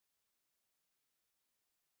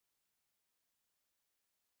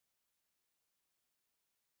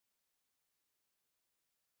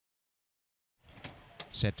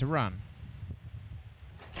Set to run.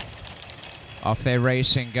 Off their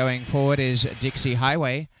race and going forward is Dixie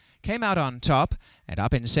Highway. Came out on top, and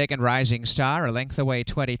up in second, Rising Star, a length away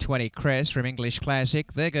 2020 Crest from English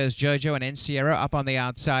Classic. There goes Jojo and Encierro up on the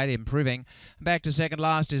outside, improving. Back to second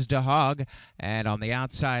last is De Hog, and on the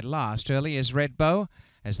outside last early is Red Bow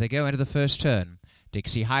as they go into the first turn.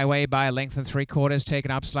 Dixie Highway by a length and 3/4,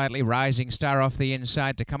 taken up slightly. Rising Star off the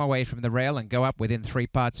inside to come away from the rail and go up within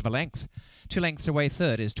 3/4 of a length. 2 lengths away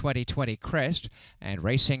third is 2020 Crest, and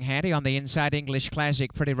racing handy on the inside English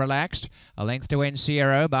Classic, pretty relaxed. A length to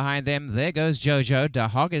Encierro. Behind them, there goes Jojo. De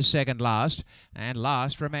Hog is second last, and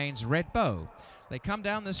last remains Red Bow. They come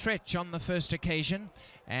down the stretch on the first occasion,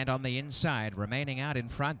 and on the inside, remaining out in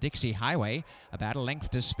front, Dixie Highway. About a length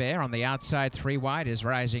to spare. On the outside, 3 wide is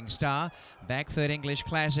Rising Star. Back third, English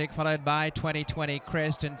Classic, followed by 2020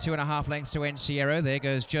 Crest, and 2.5 lengths to Encierro. There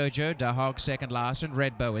goes Jojo. De Hog second last, and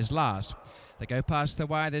Red Bow is last. They go past the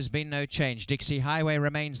wire, there's been no change. Dixie Highway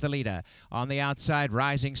remains the leader. On the outside,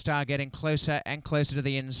 Rising Star getting closer and closer to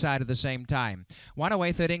the inside at the same time. 1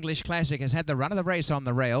 away third, English Classic has had the run of the race on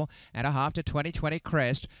the rail, and a half to 2020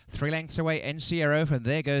 Crest. 3 lengths away, Encierro, from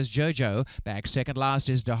there goes Jojo. Back second last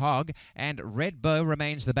is De Hog, and Red Bow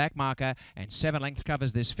remains the back marker, and 7 lengths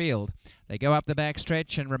covers this field. They go up the back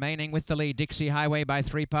stretch, and remaining with the lead, Dixie Highway by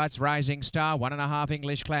 3 parts, Rising Star, 1.5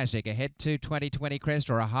 English Classic. Ahead to 2020 Crest,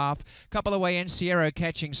 or a half. Couple away, Encierro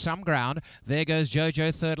catching some ground. There goes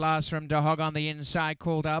Jojo, third last from De Hog on the inside,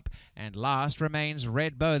 called up. And last remains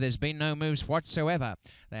Red Bow. There's been no moves whatsoever.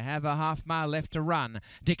 They have a half-mile left to run.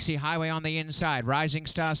 Dixie Highway on the inside, Rising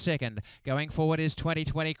Star second. Going forward is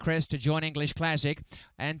 2020 Crest to join English Classic.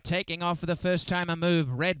 And taking off for the first time a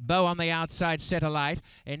move, Red Bow on the outside, set alight.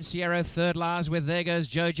 Encierro third last with there goes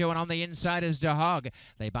Jojo, and on the inside is De Hog.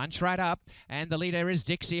 They bunch right up, and the leader is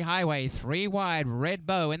Dixie Highway. 3 wide, Red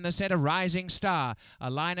Bow in the centre, Rising Star. A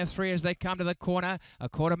line of 3 as they come to the corner. A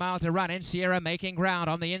 1/4 mile to run. Encierro making ground.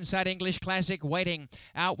 On the inside, English Classic waiting.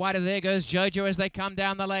 Out wide of there goes Jojo as they come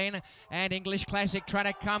down the lane. And English Classic trying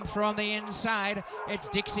to come through on the inside. It's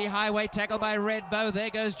Dixie Highway tackled by Red Bow.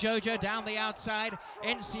 There goes Jojo down the outside.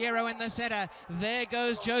 Encierro in the centre. There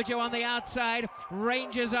goes Jojo on the outside.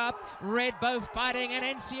 Ranges up. Red Bow fighting, and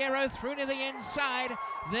Encierro through to the inside.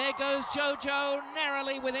 There goes Jojo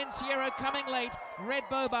narrowly with Encierro coming late. Red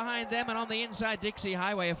Bow behind them, and on the inside, Dixie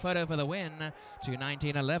Highway, a photo for the win to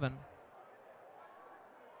 1911.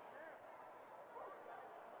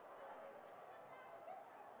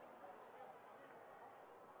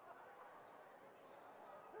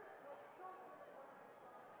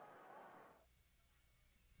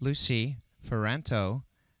 Lucy Ferranto,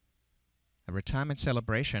 a retirement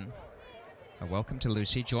celebration. A welcome to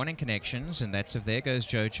Lucy, joining connections, and that's of There Goes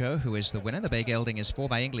Jojo, who is the winner. The big gelding is 4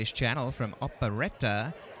 by English Channel from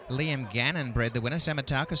Operetta. Liam Gannon bred the winner,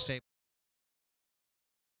 Samataka State.